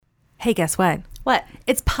Hey, guess what? What?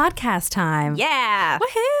 It's podcast time. Yeah.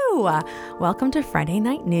 Woohoo! Welcome to Friday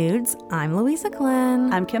Night Nudes. I'm Louisa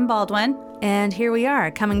Glenn. I'm Kim Baldwin. And here we are,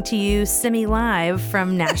 coming to you semi-live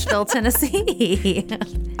from Nashville, Tennessee.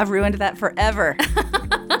 I've ruined that forever.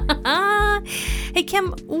 Hey,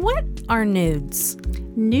 Kim, what are nudes?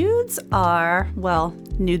 Nudes are, well,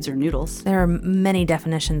 nudes are noodles. There are many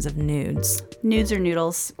definitions of nudes. Nudes are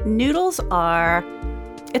noodles. Noodles are,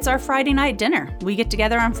 it's our Friday night dinner. We get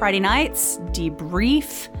together on Friday nights,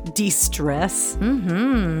 debrief, de-stress.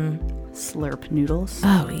 Slurp noodles.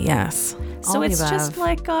 Oh, yes. So All it's the above. just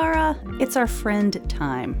like it's our friend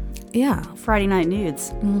time. Yeah. Friday night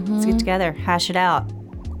nudes. Let's get together, hash it out,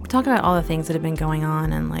 Talk about all the things that have been going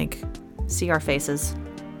on and, like, see our faces,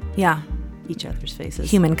 yeah, each other's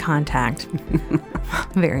faces. human contact.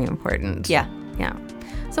 Very important. Yeah. Yeah.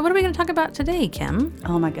 So what are we going to talk about today, Kim?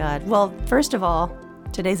 Oh my God. Well, first of all,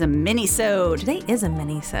 today's a mini-sode. Today is a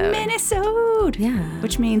mini-sode. Mini-sode. Yeah.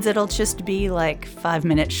 Which means it'll just be like 5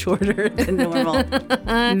 minutes shorter than normal.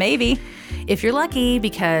 Maybe. If you're lucky,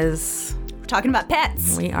 because We're talking about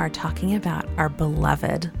pets. we are talking about our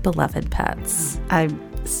beloved pets. I'm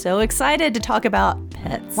so excited to talk about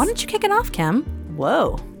pets. Why don't you kick it off, Kim?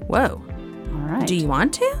 Whoa. Whoa. All right. Do you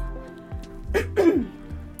want to?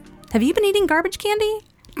 Have you been eating garbage candy?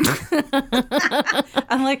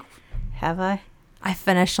 I'm like, have I? I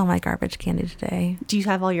finished all my garbage candy today. Do you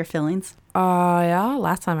have all your fillings? Yeah.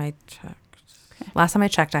 Last time I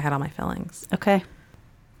checked, I had all my fillings. Okay.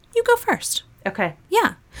 You go first. Okay.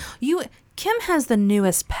 Yeah. Kim has the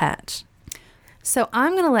newest pet. So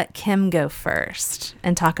I'm going to let Kim go first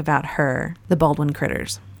and talk about the Baldwin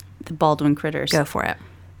critters. The Baldwin critters. Go for it.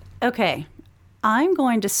 Okay. I'm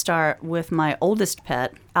going to start with my oldest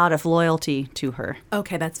pet out of loyalty to her.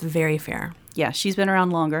 Okay, that's very fair. Yeah, she's been around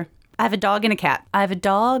longer. I have a dog and a cat. I have a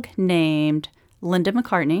dog named Linda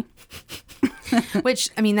McCartney. Which,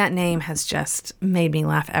 I mean, that name has just made me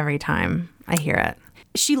laugh every time I hear it.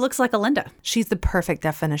 She looks like a Linda. She's the perfect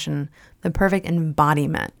definition, the perfect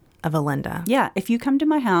embodiment of a Linda. Yeah, if you come to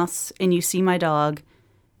my house and you see my dog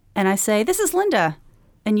and I say, "This is Linda,"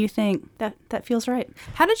 and you think, that feels right.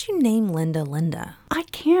 How did you name Linda Linda? I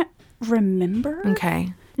can't remember.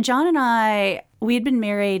 Okay. John and I, we had been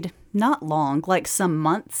married not long, like some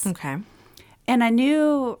months. Okay. And I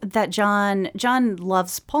knew that John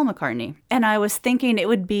loves Paul McCartney. And I was thinking it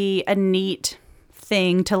would be a neat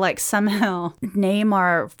thing to like somehow name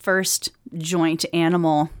our first joint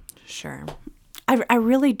animal. Sure. I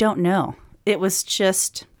really don't know. It was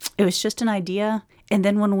just an idea. And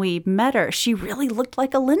then when we met her, she really looked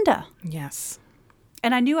like a Linda. Yes.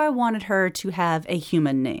 And I knew I wanted her to have a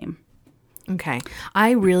human name. Okay.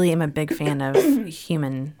 I really am a big fan of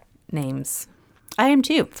human names I am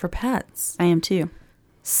too. for pets. I am too.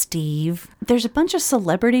 Steve. There's a bunch of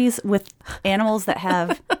celebrities with animals that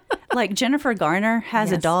have, like Jennifer Garner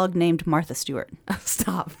has a Yes. dog named Martha Stewart.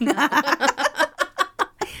 Stop.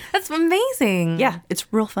 That's amazing. Yeah,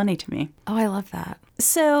 it's real funny to me. Oh, I love that.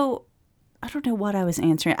 So I don't know what I was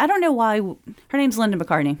answering. I don't know why. Her name's Linda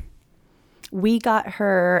McCartney. We got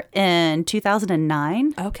her in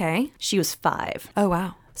 2009. Okay. She was 5. Oh,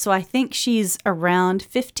 wow. So I think she's around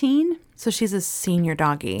 15. So she's a senior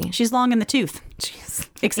doggy. She's long in the tooth. Jeez.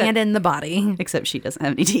 Except- And in the body. Except she doesn't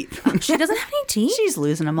have any teeth. She doesn't have any teeth? She's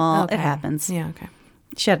losing them all. Okay. It happens. Yeah, okay.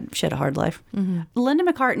 She had a hard life. Linda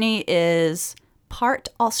McCartney is part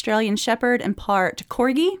Australian Shepherd and part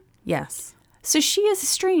Corgi. Yes. So she is a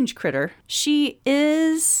strange critter. She's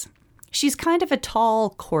kind of a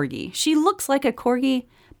tall Corgi. She looks like a Corgi,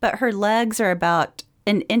 but her legs are about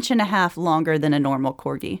 1.5 inches longer than a normal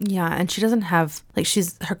Corgi. Yeah, and she doesn't have, like,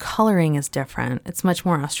 her coloring is different. It's much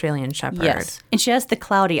more Australian Shepherd. Yes. And she has the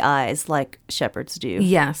cloudy eyes like shepherds do.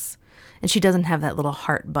 Yes. And she doesn't have that little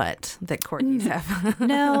heart butt that corgis have.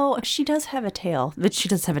 No, she does have a tail. But she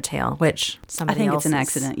does have a tail, which somebody I think else it's an is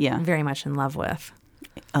accident, yeah. very much in love with.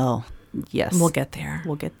 Oh, yes. We'll get there.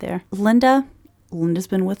 We'll get there. Linda's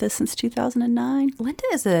been with us since 2009. Linda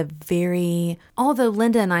is although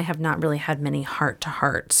Linda and I have not really had many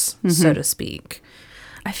heart-to-hearts, so to speak,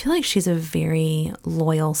 I feel like she's a very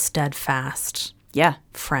loyal, steadfast Yeah.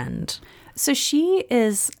 friend. So she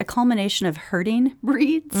is a culmination of herding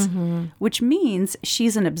breeds, which means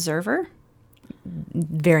she's an observer.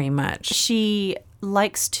 Very much. She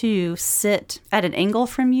likes to sit at an angle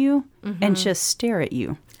from you and just stare at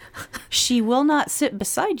you. She will not sit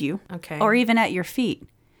beside you Okay. or even at your feet.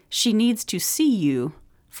 She needs to see you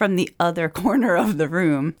from the other corner of the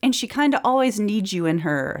room. And she kind of always needs you in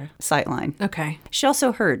her sightline. Okay. She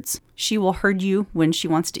also herds. She will herd you when she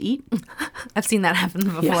wants to eat. I've seen that happen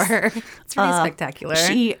before. Yes. It's pretty spectacular.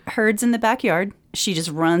 She herds in the backyard. She just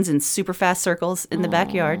runs in super fast circles in the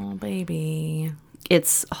backyard. Oh, baby.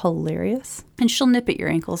 It's hilarious. And she'll nip at your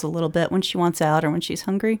ankles a little bit when she wants out or when she's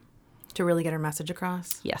hungry. To really get her message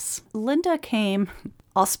across? Yes. Linda came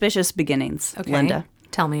auspicious beginnings. Okay. Linda.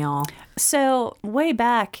 Tell me all. So way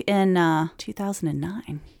back in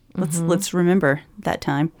 2009, let's remember that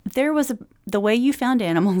time. There was the way you found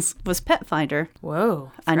animals was Pet Finder.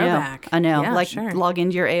 Whoa. I know. Throwback. I know. Yeah, like sure. log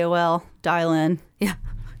into your AOL, dial in, Yeah.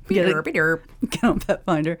 Get it. Derp. get on Pet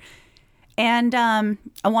Finder. And I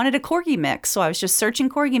wanted a corgi mix, so I was just searching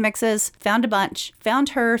corgi mixes, found a bunch, found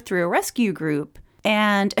her through a rescue group,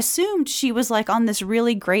 and assumed she was like on this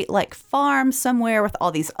really great like farm somewhere with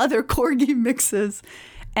all these other corgi mixes.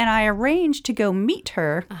 And I arranged to go meet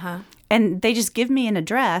her, and they just give me an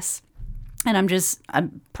address, and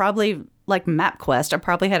I'm probably like MapQuest. I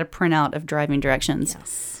probably had a printout of driving directions.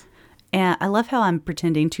 Yes. And I love how I'm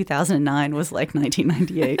pretending 2009 was like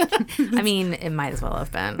 1998. I mean, it might as well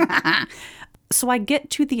have been. So I get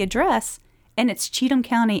to the address, and it's Cheatham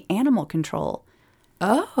County Animal Control.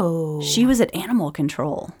 Oh. She was at Animal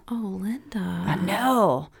Control. Oh, Linda. I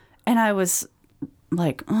know. And I was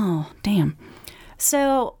like, oh, damn.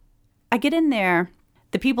 So I get in there.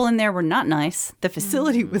 The people in there were not nice. The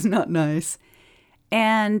facility was not nice.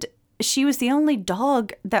 And she was the only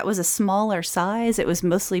dog that was a smaller size. It was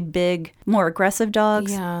mostly big, more aggressive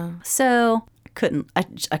dogs. Yeah. So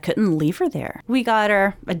I couldn't leave her there. We got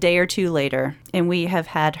her a day or two later, and we have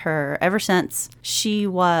had her ever since.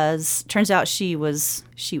 Turns out she was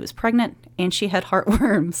pregnant, and she had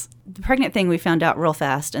heartworms. The pregnant thing we found out real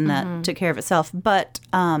fast, and that took care of itself. But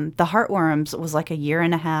the heartworms was like a 1.5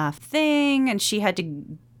 year thing, and she had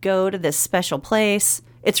to go to this special place.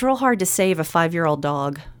 It's real hard to save a 5-year-old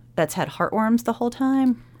dog that's had heartworms the whole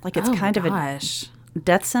time. Like it's kind of a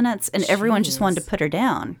death sentence, and everyone just wanted to put her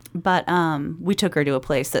down. But we took her to a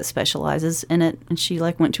place that specializes in it, and she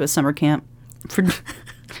like went to a summer camp for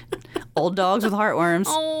old dogs with heartworms.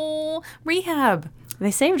 Oh, rehab.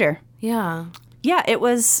 They saved her. Yeah. Yeah, it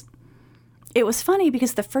was funny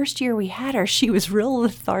because the first year we had her, she was real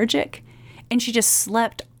lethargic, and she just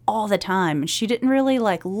slept all the time. She didn't really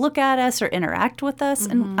like look at us or interact with us.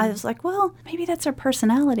 And I was like, well, maybe that's her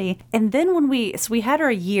personality. And then when we had her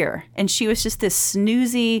a year, and she was just this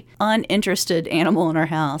snoozy, uninterested animal in our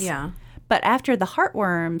house. Yeah. But after the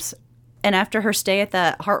heartworms and after her stay at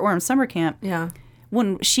that heartworm summer camp, Yeah.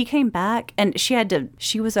 when she came back, and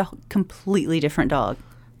she was a completely different dog.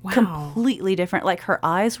 Wow. Completely different. Like her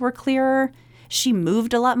eyes were clearer. She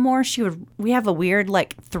moved a lot more. We have a weird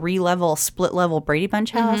like 3-level split level Brady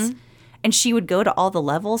Bunch house. And she would go to all the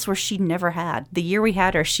levels where she never had. The year we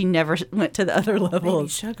had her, she never went to the other Baby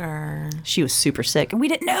levels. sugar. She was super sick. And we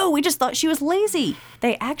didn't know. We just thought she was lazy.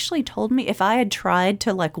 They actually told me if I had tried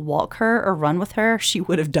to like walk her or run with her, she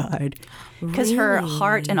would have died. Because her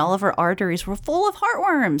heart and all of her arteries were full of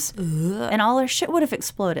heartworms. And all her shit would have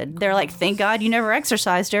exploded. They're like, thank God you never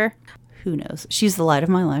exercised her. Who knows? She's the light of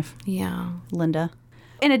my life. Yeah. Linda.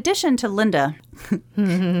 In addition to Linda,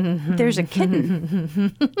 there's a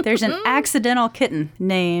kitten. There's an accidental kitten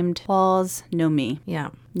named Paws Nomi.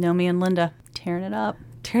 Yeah. Nomi and Linda tearing it up.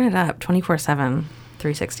 Turn it up 24/7,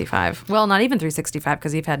 365. Well, not even 365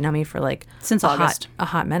 because you've had Nomi for like Since August. a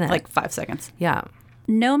hot minute. Like 5 seconds. Yeah.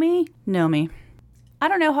 Nomi. I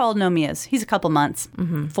don't know how old Nomi is. He's a couple months.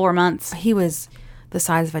 4 months. He was the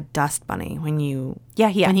size of a dust bunny when Yeah.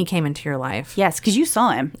 he came into your life. Yes, because you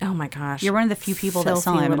saw him. Oh my gosh. You're one of the few people that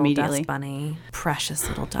saw Filthy him little immediately. Dust bunny. Precious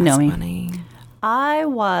little dust Nomi. bunny. I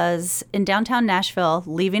was in downtown Nashville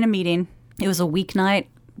leaving a meeting. It was a weeknight,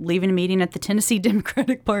 leaving a meeting at the Tennessee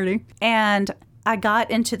Democratic Party. And I got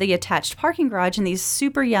into the attached parking garage, and these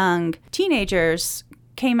super young teenagers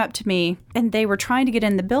came up to me, and they were trying to get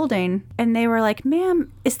in the building. And they were like,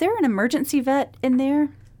 ma'am, is there an emergency vet in there?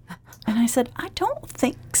 And I said, I don't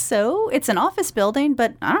think so. It's an office building,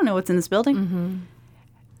 but I don't know what's in this building.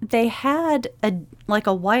 They had a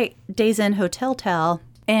white Days Inn hotel towel,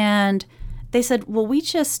 and they said, well,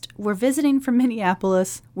 we're visiting from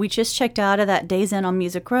Minneapolis. We just checked out of that Days Inn on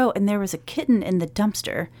Music Row, and there was a kitten in the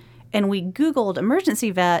dumpster. And we Googled emergency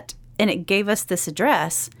vet, and it gave us this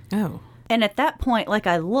address. Oh. And at that point, like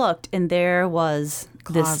I looked, and there was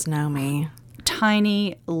Claus this Nomi.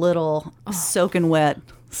 tiny little soaking wet.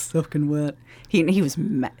 He was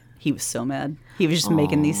mad. He was so mad. He was just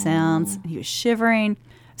making these sounds. He was shivering.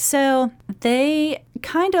 So they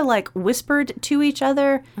kind of like whispered to each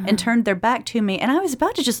other and turned their back to me. And I was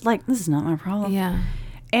about to just like, this is not my problem. Yeah.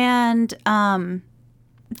 And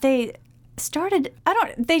they started,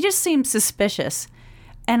 they just seemed suspicious.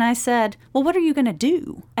 And I said, well, what are you going to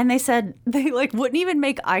do? And they said, they like wouldn't even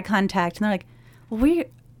make eye contact. And they're like, well,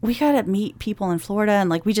 we got to meet people in Florida and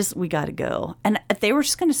like, we got to go. And they were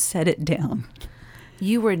just going to set it down.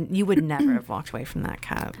 You would never have walked away from that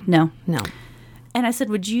cat. No. No. And I said,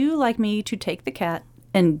 would you like me to take the cat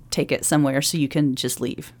and take it somewhere so you can just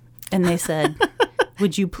leave? And they said,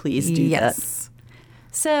 would you please do that?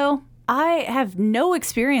 So I have no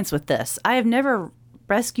experience with this. I have never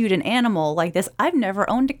rescued an animal like this. I've never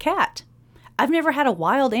owned a cat. I've never had a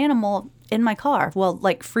wild animal in my car. Well,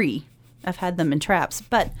 like free. I've had them in traps,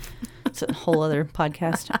 but it's a whole other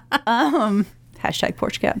podcast. Hashtag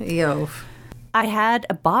porch cat. Yo. I had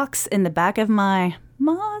a box in the back of my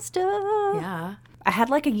Mazda. Yeah. I had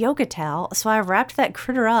like a yoga towel, so I wrapped that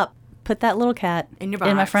critter up, put that little cat in your box.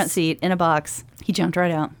 In my front seat in a box. He jumped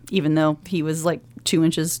right out, even though he was like 2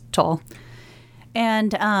 inches tall.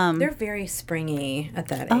 And they're very springy at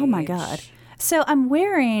that age. Oh my God. So I'm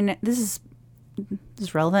wearing, this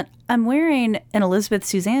is relevant. I'm wearing an Elizabeth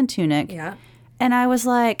Suzanne tunic. Yeah. And I was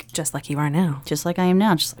like, just like you are now. Just like I am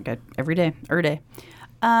now, just like every day.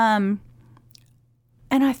 And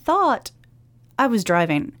I thought, I was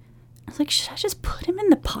driving. I was like, should I just put him in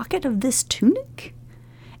the pocket of this tunic?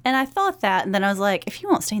 And I thought that, and then I was like, if he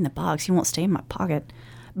won't stay in the box, he won't stay in my pocket.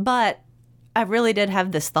 But I really did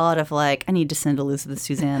have this thought of like, I need to send Elizabeth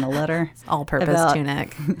Suzanne a letter. All-purpose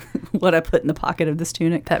tunic. What I put in the pocket of this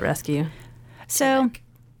tunic. Pet rescue. So,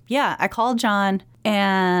 yeah, I called John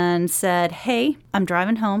and said, hey, I'm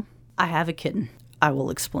driving home. I have a kitten. I will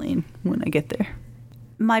explain when I get there.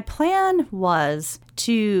 My plan was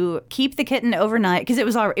to keep the kitten overnight, because it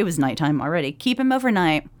was nighttime already. Keep him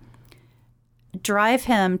overnight, drive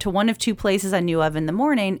him to one of two places I knew of in the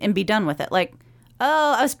morning, and be done with it. Like,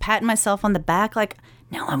 oh, I was patting myself on the back, like,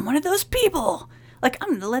 now I'm one of those people. Like, I'm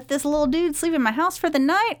going to let this little dude sleep in my house for the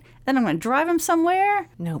night, then I'm going to drive him somewhere.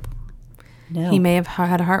 Nope. No. He may have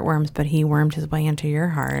had heartworms, but he wormed his way into your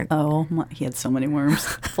heart. Oh, he had so many worms.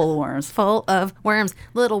 Full of worms. Full of worms.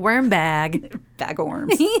 Little worm bag. Bag of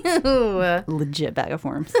worms. Ew. Legit bag of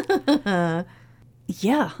worms.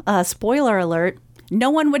 Yeah. Spoiler alert. No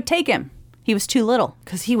one would take him. He was too little.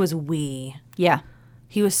 Because he was wee. Yeah.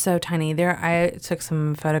 He was so tiny. I took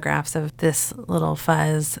some photographs of this little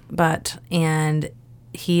fuzz butt, and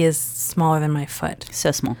he is smaller than my foot.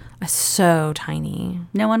 So small. So tiny.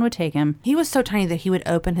 No one would take him. He was so tiny that he would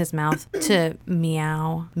open his mouth to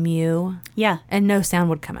mew. Yeah. And no sound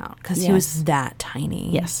would come out because he was that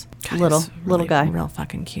tiny. Yes. God, little guy. Real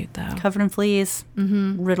fucking cute, though. Covered in fleas.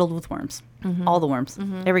 Mm-hmm. Riddled with worms. Mm-hmm. All the worms.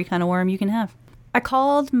 Mm-hmm. Every kind of worm you can have. I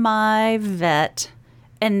called my vet,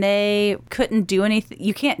 and they couldn't do anything.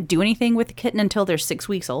 You can't do anything with the kitten until they're 6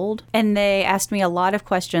 weeks old. And they asked me a lot of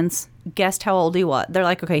questions, guessed how old he was. They're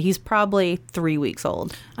like, okay, he's probably 3 weeks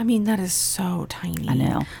old. I mean, that is so tiny. I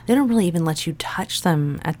know. They don't really even let you touch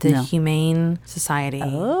them at the Humane Society.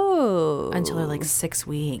 Oh. Until they're like 6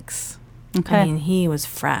 weeks. Okay. I mean, he was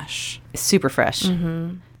fresh. Super fresh.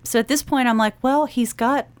 Mm-hmm. So at this point, I'm like, well, he's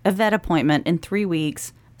got a vet appointment in 3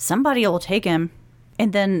 weeks. Somebody will take him.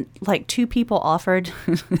 And then, like, 2 people offered.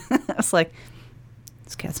 I was like,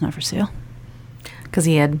 this cat's not for sale. Because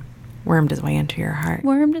he had wormed his way into your heart.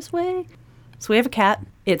 Wormed his way. So we have a cat.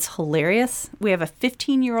 It's hilarious. We have a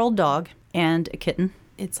 15-year-old dog and a kitten.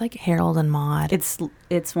 It's like Harold and Maude. It's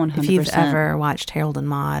 100%. If you've ever watched Harold and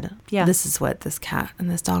Maude, yeah, this is what this cat and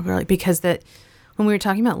this dog are like. Because when we were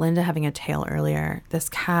talking about Linda having a tail earlier, this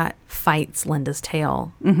cat fights Linda's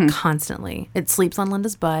tail constantly. It sleeps on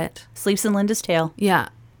Linda's butt. Sleeps in Linda's tail. Yeah.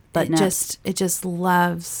 But it just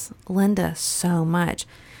loves Linda so much.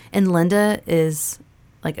 And Linda is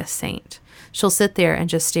like a saint. She'll sit there and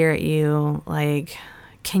just stare at you like,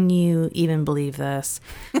 can you even believe this?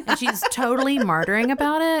 And she's totally martyring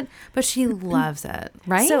about it, but she loves it,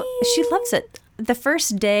 right? So she loves it. The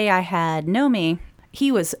first day I had Nomi,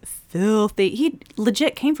 he was filthy. He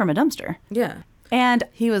legit came from a dumpster. Yeah. And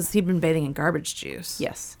he'd been bathing in garbage juice.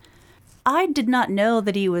 Yes. I did not know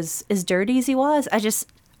that he was as dirty as he was. I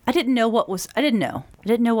didn't know what was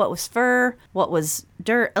fur, what was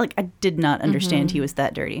dirt. Like, I did not understand he was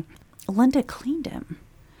that dirty. Linda cleaned him.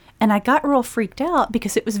 And I got real freaked out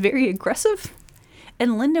because it was very aggressive.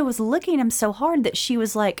 And Linda was licking him so hard that she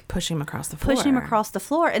was like pushing him across the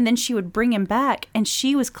floor. And then she would bring him back, and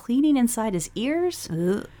she was cleaning inside his ears.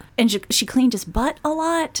 Ugh. And she cleaned his butt a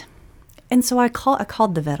lot. And so I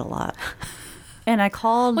called the vet a lot. And I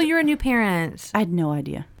called. Well, you're a new parent. I had no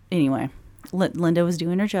idea. Anyway, Linda was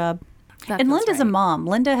doing her job. And Linda's a mom.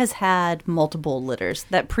 Linda has had multiple litters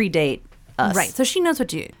that predate us. Right. So she knows what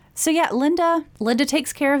to do. So yeah, Linda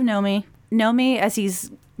takes care of Nomi. Nomi, as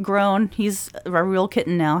he's grown, he's a real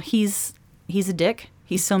kitten now. He's a dick.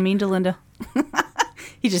 He's so mean to Linda.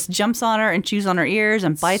 He just jumps on her and chews on her ears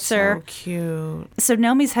and bites her. So cute. So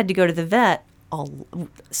Nomi's had to go to the vet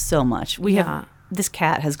so much. This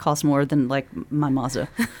cat has cost more than like my Mazda.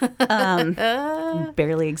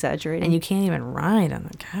 Barely exaggerating. And you can't even ride on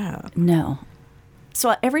the cat. No.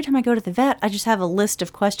 So every time I go to the vet, I just have a list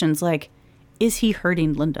of questions like, is he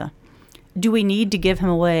hurting Linda? Do we need to give him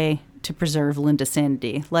away to preserve Linda's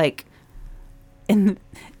sanity? Like, and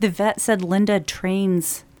the vet said Linda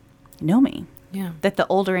trains Nomi. Yeah. That the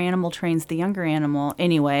older animal trains the younger animal.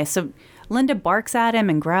 Anyway, so Linda barks at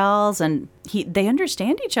him and growls, and they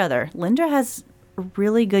understand each other. Linda has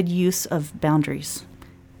really good use of boundaries.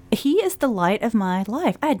 He is the light of my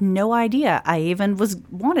life. I had no idea I even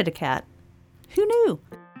wanted a cat. Who knew?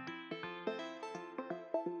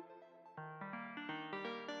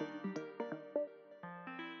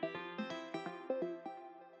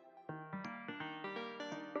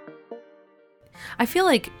 I feel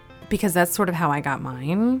like because that's sort of how I got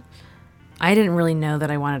mine, I didn't really know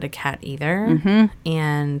that I wanted a cat either. Mm-hmm.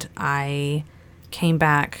 And I came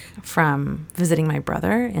back from visiting my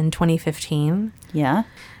brother in 2015. Yeah.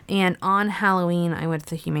 And on Halloween, I went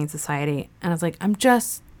to the Humane Society and I was like, I'm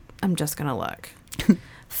just going to look.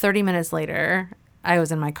 30 minutes later, I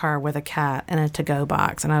was in my car with a cat and a to-go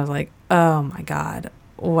box. And I was like, oh my God,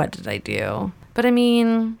 what did I do? But I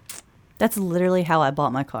mean, that's literally how I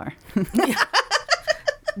bought my car.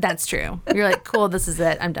 That's true. You're like, cool, this is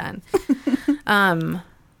it. I'm done.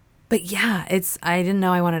 But yeah, I didn't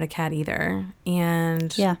know I wanted a cat either.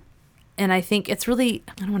 And yeah. And I think it's really,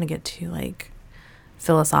 I don't want to get too like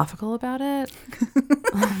philosophical about it.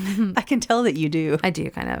 I can tell that you do. I do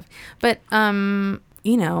kind of. But,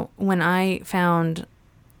 you know, when I found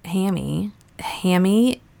Hammy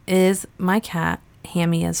is my cat.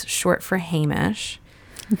 Hammy is short for Hamish.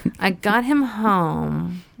 I got him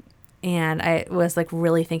home and I was like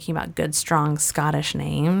really thinking about good, strong Scottish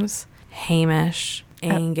names. Hamish,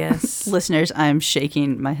 Angus. Listeners, I'm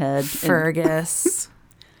shaking my head. Fergus.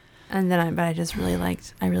 And then I really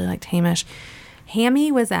liked Hamish.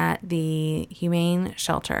 Hammy was at the Humane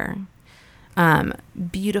Shelter.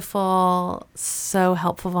 Beautiful, so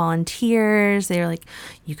helpful volunteers. They were like,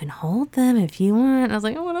 you can hold them if you want. I was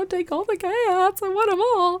like, I want to take all the cats. I want them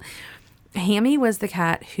all. Hammy was the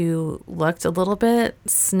cat who looked a little bit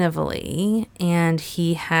snivelly, and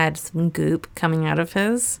he had some goop coming out of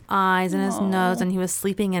his eyes and his nose, and he was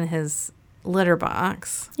sleeping in his litter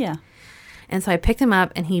box. Yeah. And so I picked him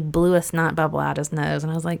up, and he blew a snot bubble out his nose,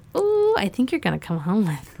 and I was like, ooh, I think you're going to come home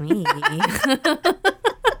with me.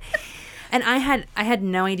 And I had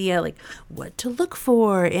no idea, like, what to look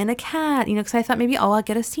for in a cat, you know, because I thought maybe, I'll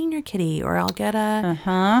get a senior kitty or I'll get a...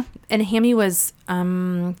 Uh-huh. And Hammy was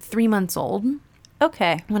 3 months old.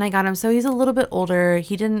 Okay. When I got him. So he's a little bit older.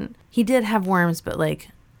 He did have worms, but, like,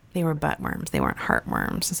 they were butt worms. They weren't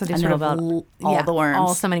heartworms. So they sort of all the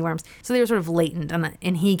worms. So many worms. So they were sort of latent,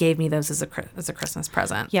 and he gave me those as a Christmas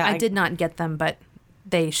present. Yeah. I did not get them, but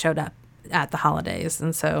they showed up at the holidays,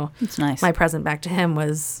 and so it's nice. My present back to him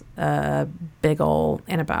was a big old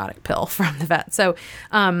antibiotic pill from the vet. So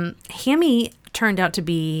Hammy turned out to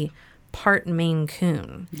be part Maine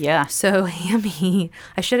Coon. Yeah. So Hammy,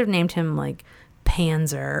 I should have named him like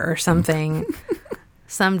Panzer or something,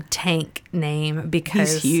 some tank name,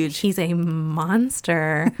 because he's huge. He's a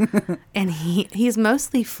monster, and he's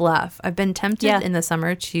mostly fluff. I've been tempted in the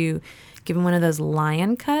summer to give him one of those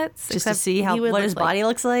lion cuts, just to see what his body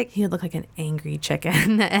looks like. He would look like an angry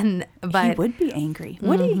chicken, but he would be angry.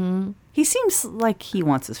 Would he? He seems like he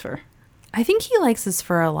wants his fur. I think he likes his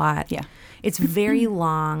fur a lot. Yeah, it's very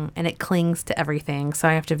long and it clings to everything, so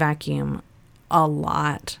I have to vacuum a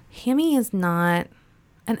lot. Hammy is not,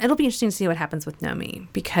 and it'll be interesting to see what happens with Nomi,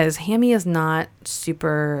 because Hammy is not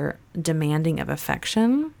super demanding of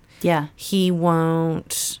affection. Yeah, he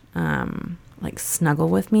won't like snuggle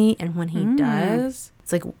with me, and when he does,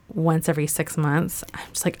 it's like once every 6 months. I'm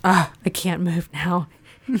just like, I can't move now.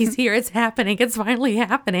 He's here. It's happening. It's finally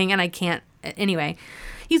happening, and I can't. Anyway,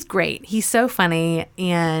 he's great. He's so funny,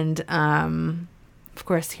 and of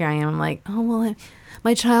course, here I am. I'm like, oh well,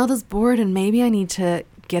 my child is bored, and maybe I need to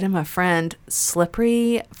get him a friend.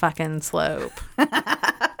 Slippery fucking slope.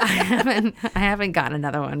 I haven't gotten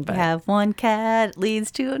another one, but you have one cat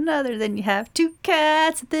leads to another, then you have two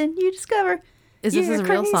cats, then you discover is this a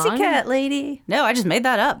real song? Cat lady. No, I just made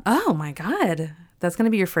that up. Oh my God, that's gonna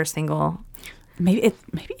be your first single. Maybe it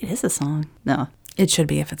is a song. No, It should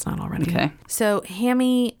be if it's not already. Okay. So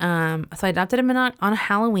Hammy, so I adopted him on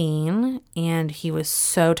Halloween, and he was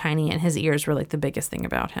so tiny, and his ears were like the biggest thing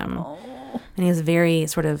about him. Oh. And he has very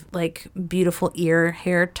sort of like beautiful ear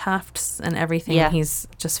hair tufts and everything. Yeah. He's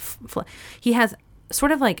just he has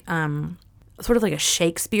sort of like a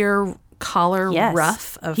Shakespeare collar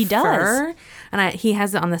ruff of fur. And he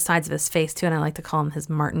has it on the sides of his face too, and I like to call him his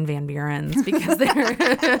Martin Van Buren's because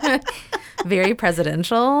they're very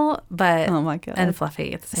presidential, but oh my God. And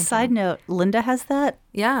fluffy at the same Side time. note, Linda has that.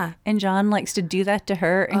 Yeah. And John likes to do that to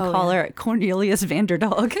her and call her Cornelius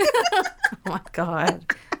Vanderdog. Oh my God.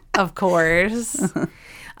 Of course.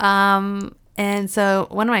 And so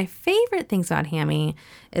one of my favorite things about Hammy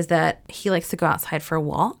is that he likes to go outside for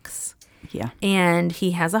walks. Yeah. And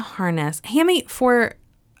he has a harness.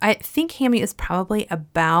 I think Hammy is probably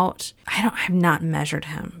about, I've not measured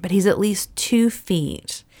him, but he's at least 2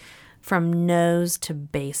 feet from nose to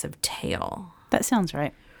base of tail. That sounds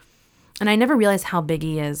right. And I never realized how big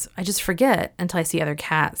he is. I just forget until I see other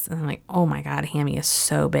cats. And I'm like, oh my God, Hammy is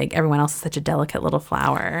so big. Everyone else is such a delicate little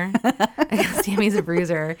flower. Hammy's a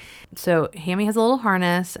bruiser. So Hammy has a little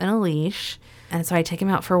harness and a leash. And so I take him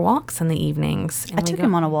out for walks in the evenings. I took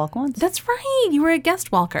him on a walk once. That's right. You were a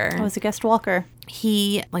guest walker. I was a guest walker.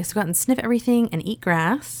 He likes to go out and sniff everything and eat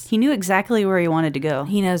grass. He knew exactly where he wanted to go.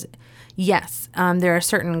 He knows. Yes. There are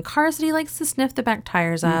certain cars that he likes to sniff the back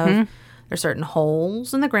tires of. Mm-hmm. There's certain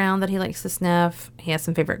holes in the ground that he likes to sniff. He has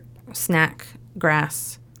some favorite snack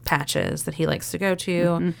grass patches that he likes to go to.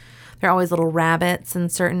 Mm-hmm. There are always little rabbits in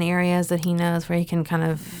certain areas that he knows where he can kind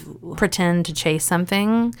of pretend to chase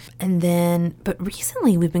something. But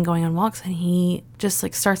recently we've been going on walks and he just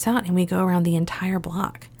like starts out and we go around the entire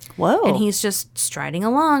block. Whoa. And he's just striding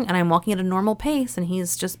along and I'm walking at a normal pace and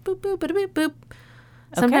he's just boop, boop, boop, boop, boop.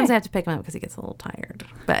 Sometimes I have to pick him up because he gets a little tired.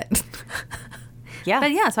 But yeah.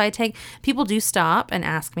 But yeah, so people do stop and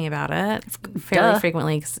ask me about it fairly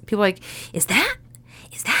frequently. 'Cause people are like, is that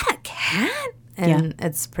a cat? And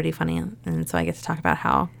it's pretty funny. And so I get to talk about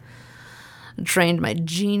how I trained my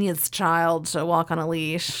genius child to walk on a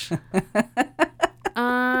leash.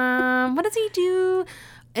 What does he do?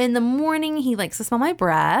 In the morning, he likes to smell my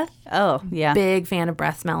breath. Oh, yeah. Big fan of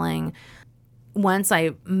breath smelling. Once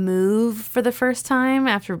I move for the first time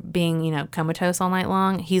after being, comatose all night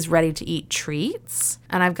long, he's ready to eat treats.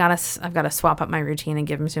 And I've got to swap up my routine and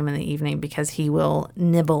give him to him in the evening because he will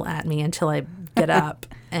nibble at me until I get up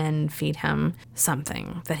and feed him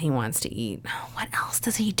something that he wants to eat. What else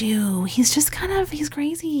does he do? He's just he's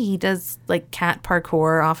crazy. He does like cat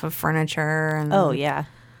parkour off of furniture. And oh, yeah.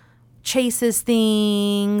 Chases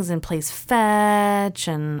things and plays fetch,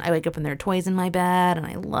 and I wake up and there are toys in my bed and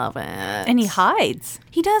I love it. And he hides.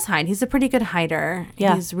 He does hide. He's a pretty good hider.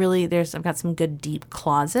 Yeah. I've got some good deep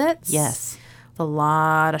closets. Yes. With a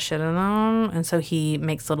lot of shit in them. And so he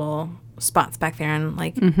makes little spots back there and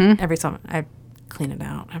every time I clean it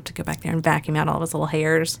out. I have to go back there and vacuum out all of his little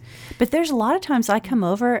hairs. But there's a lot of times I come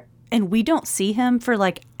over and we don't see him for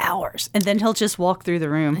like hours and then he'll just walk through the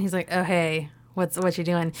room. And he's like, oh, hey. What you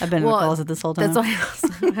doing? I've been in the closet this whole time. That's why I also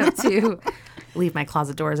have to leave my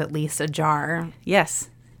closet doors at least ajar. Yes.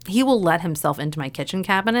 He will let himself into my kitchen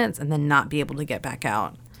cabinets and then not be able to get back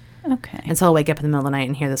out. Okay. And so I'll wake up in the middle of the night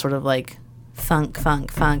and hear this sort of like thunk,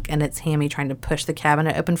 and it's Hammy trying to push the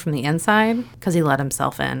cabinet open from the inside because he let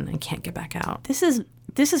himself in and can't get back out. This is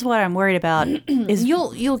what I'm worried about. Is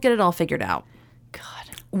You'll get it all figured out.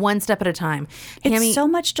 God. One step at a time. It's so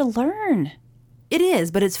much to learn. It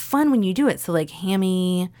is, but it's fun when you do it. So, like,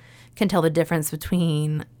 Hammy can tell the difference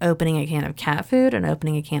between opening a can of cat food and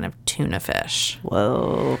opening a can of tuna fish.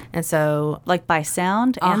 Whoa. And so... Like by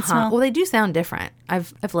sound and smell? Well, they do sound different.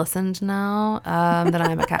 I've listened now that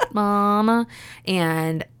I'm a cat mom.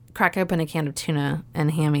 And crack open a can of tuna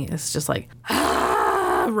and Hammy is just like...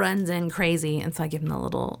 runs in crazy. And so I give him the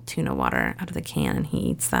little tuna water out of the can and he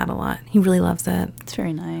eats that a lot. He really loves it. It's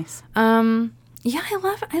very nice. Yeah,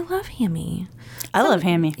 I love Hammy. I love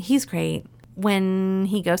Hammy. He's great. When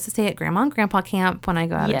he goes to stay at Grandma and Grandpa camp when I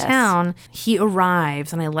go out of town, he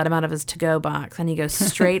arrives and I let him out of his to-go box and he goes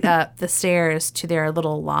straight up the stairs to their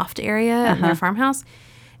little loft area in their farmhouse.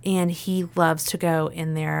 And he loves to go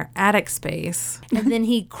in their attic space. And then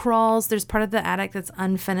he crawls. There's part of the attic that's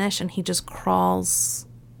unfinished and he just crawls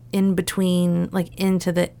in between, like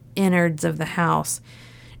into the innards of the house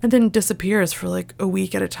and then disappears for like a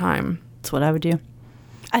week at a time. That's what I would do.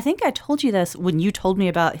 I think I told you this when you told me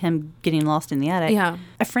about him getting lost in the attic. Yeah.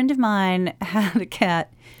 A friend of mine had a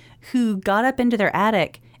cat who got up into their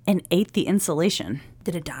attic and ate the insulation.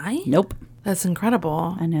 Did it die? Nope. That's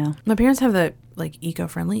incredible. I know. My parents have like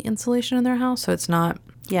eco-friendly insulation in their house, so it's not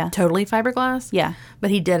Yeah. totally fiberglass. Yeah. But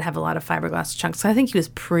he did have a lot of fiberglass chunks. So I think he was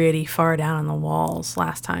pretty far down on the walls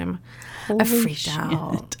last time. I freaked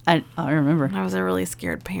out. I remember. I was a really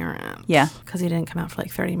scared parent. Yeah. Because he didn't come out for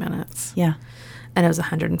like 30 minutes. Yeah. And it was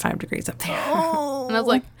 105 degrees up there. Oh. And I was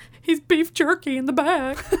like, he's beef jerky in the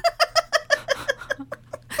back.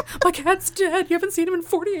 My cat's dead. You haven't seen him in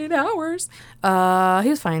 48 hours. He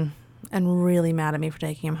was fine and really mad at me for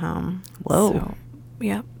taking him home. Whoa. So,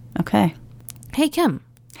 yeah. Okay. Hey, Kim.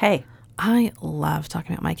 Hey, I love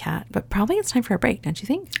talking about my cat, but probably it's time for a break, don't you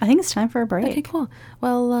think? I think it's time for a break. Okay, cool.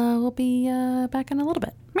 Well, we'll be back in a little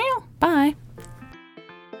bit. Meow. Bye.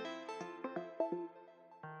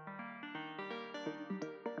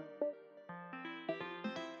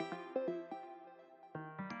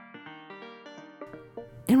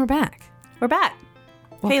 And we're back. We're back.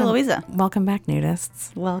 Hey, Welcome- Louisa. Welcome back,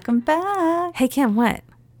 nudists. Welcome back. Hey, Kim, what?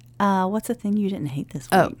 What's the thing you didn't hate this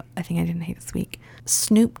week? Oh, I think I didn't hate this week.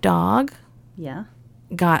 Snoop Dogg Yeah.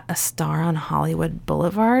 got a star on Hollywood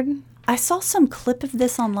Boulevard. I saw some clip of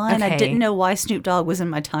this online. I Okay. didn't know why Snoop Dogg was in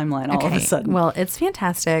my timeline all of a sudden. Well, it's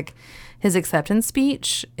fantastic. His acceptance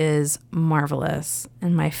speech is marvelous,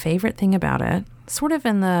 and my favorite thing about it, sort of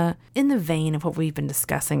in the vein of what we've been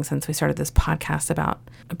discussing since we started this podcast about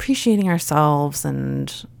appreciating ourselves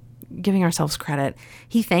and giving ourselves credit,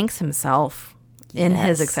 he thanks himself in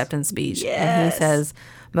his Yes. acceptance speech. And Yes. he says,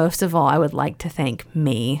 most of all, I would like to thank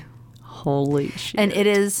me. Holy shit. And it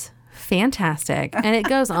is fantastic. And it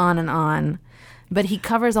goes on and on. But he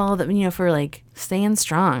covers all of the, for like staying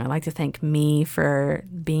strong. I'd like to thank me for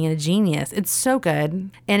being a genius. It's so good.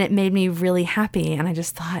 And it made me really happy. And I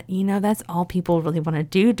just thought, that's all people really want to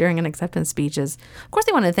do during an acceptance speech is, of course,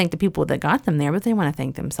 they want to thank the people that got them there, but they want to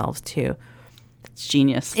thank themselves too. It's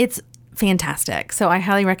genius. It's fantastic. So I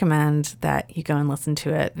highly recommend that you go and listen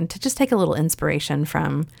to it and to just take a little inspiration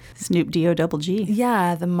from, Snoop D-O-double-G.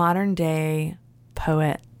 yeah, the modern day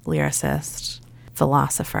poet, lyricist,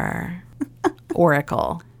 philosopher,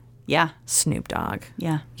 oracle, Yeah. Snoop Dogg.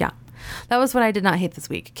 Yeah. Yeah. That was what I did not hate this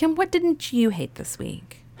week. Kim, what didn't you hate this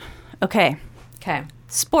week? Okay. Okay.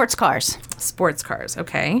 Sports cars. Sports cars.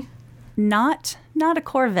 Okay. Not a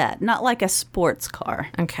Corvette. Not like a sports car.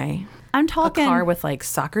 Okay. I'm A talking car with like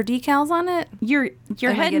soccer decals on it? you're Am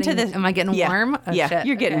I heading to getting- the Am I getting Yeah. warm? Oh, yeah, shit.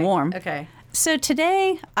 you're getting Okay. warm. Okay. So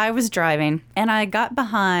today I was driving and I got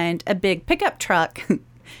behind a big pickup truck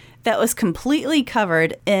that was completely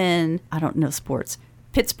covered in, I don't know sports,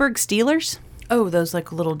 Pittsburgh Steelers. Oh, those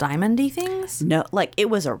like little diamondy things? No, like it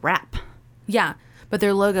was a wrap. Yeah. But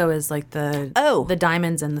their logo is like the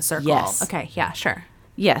diamonds in the circle. Yes. Okay. Yeah, sure.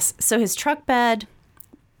 Yes. So his truck bed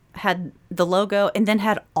had the logo and then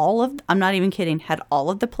had I'm not even kidding, had all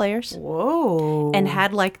of the players Whoa. and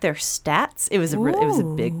had like their stats. It was a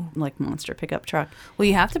big like monster pickup truck. Well,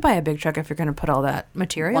 you have to buy a big truck if you're going to put all that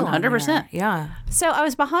material on 100%. there. Yeah. So I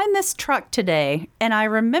was behind this truck today and I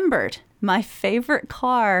remembered my favorite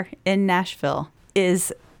car in Nashville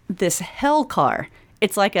is this Hell car.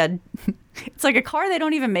 It's like a car they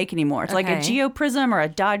don't even make anymore. It's like a Okay. Geo Prism or a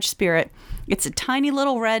Dodge Spirit. It's a tiny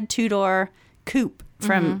little red two-door coupe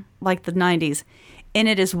from like the 90s. And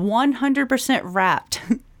it is 100% wrapped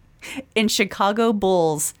in Chicago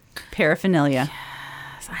Bulls paraphernalia.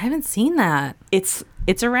 I haven't seen that. It's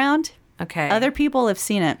around. Okay. Other people have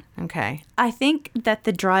seen it. Okay. I think that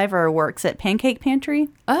the driver works at Pancake Pantry.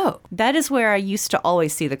 Oh. That is where I used to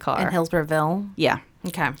always see the car. In Hillsboroughville? Yeah.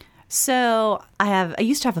 Okay. So I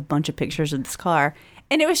used to have a bunch of pictures of this car.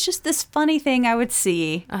 And it was just this funny thing I would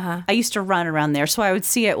see. Uh-huh. I used to run around there, so I would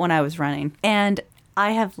see it when I was running. And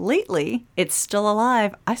I have lately, it's still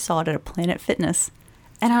alive, I saw it at a Planet Fitness.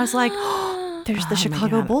 And I was like, there's the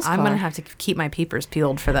Chicago God, Bulls car. I'm going to have to keep my peepers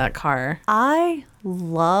peeled for that car. I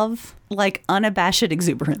love like unabashed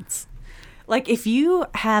exuberance. Like if you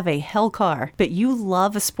have a hell car, but you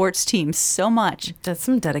love a sports team so much, That's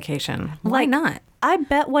some dedication. Why Like- not? I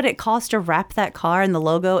bet what it costs to wrap that car and the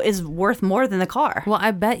logo is worth more than the car. Well,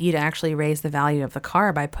 I bet you'd actually raise the value of the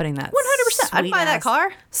car by putting that 100%. I'd buy that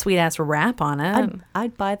car. Sweet ass wrap on it.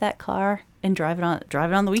 I'd buy that car and drive it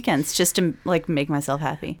on the weekends just to like make myself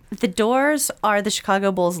happy. The doors are the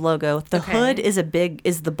Chicago Bulls logo. The Okay. hood is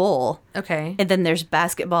the bull. Okay. And then there's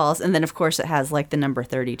basketballs, and then of course it has like the number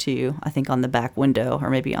 32, I think, on the back window,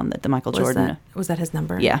 or maybe on the Michael Jordan. Was that his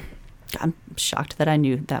number? Yeah, I'm shocked that I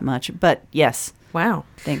knew that much, but yes, Wow.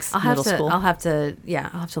 thanks. I'll have middle to. school. I'll have to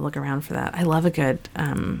look around for that. I love a good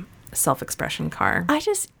self-expression car.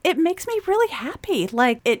 It makes me really happy.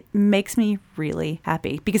 Like, it makes me really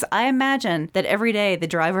happy because I imagine that every day the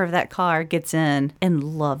driver of that car gets in and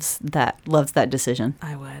loves that decision.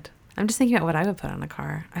 I would. I'm just thinking about what I would put on a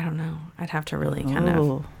car. I don't know. I'd have to really kind of.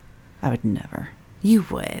 Oh, I would never. You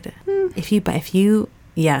would. If you,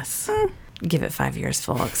 yes. Give it 5 years,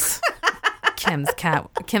 folks. Kim's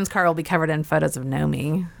car will be covered in photos of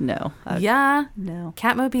Nomi. No. Yeah. No.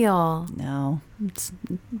 Catmobile. No. It's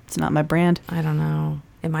not my brand. I don't know.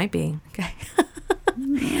 It might be. Okay.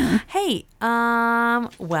 Hey,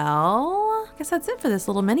 well, I guess that's it for this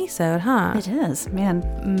little mini-sode, huh? It is,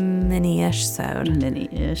 man. Mini-ish-sode.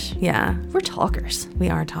 Mini-ish. Yeah. We're talkers. We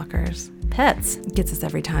are talkers. Pets. It gets us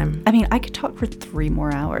every time. I mean, I could talk for 3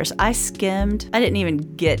 more hours. I skimmed. I didn't even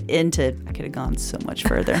get into. I could have gone so much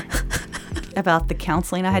further. About the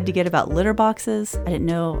counseling I had to get about litter boxes. I didn't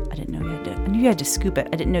know you had to. I knew you had to scoop it.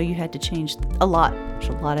 I didn't know you had to change a lot. There's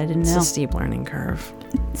a lot I didn't know. It's a steep learning curve.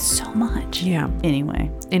 So much. Yeah.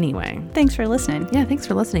 Anyway, Thanks for listening. Yeah, thanks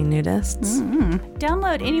for listening, nudists.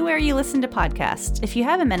 Download anywhere you listen to podcasts. If you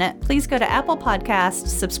have a minute, please go to Apple Podcasts,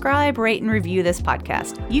 subscribe, rate, and review this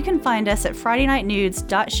podcast. You can find us at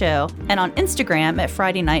FridayNightNudes.show and on Instagram at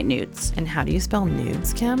Friday Night Nudes. And how do you spell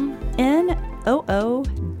nudes, Kim? NOODS.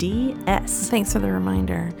 Thanks for the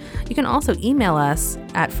reminder. You can also email us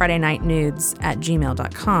at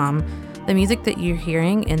FridayNightNudes@gmail.com. The music that you're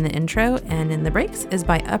hearing in the intro and in the breaks is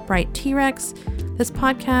by Upright T-Rex. This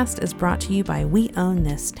podcast is brought to you by We Own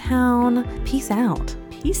This Town. Peace out.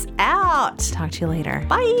 Peace out. Talk to you later.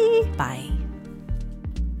 Bye. Bye.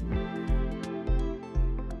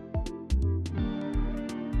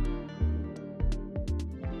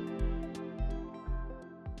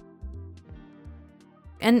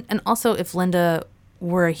 And also, if Linda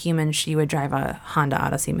were a human, she would drive a Honda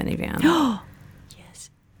Odyssey minivan.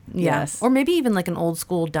 Yes. Yeah. Yes. Or maybe even like an old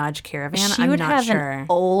school Dodge Caravan. She I'm would not have sure. an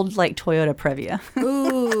old like Toyota Previa.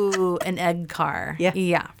 Ooh, an egg car. Yeah.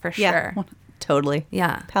 Yeah, for sure. Totally.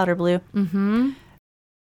 Yeah. Powder blue. Mm-hmm.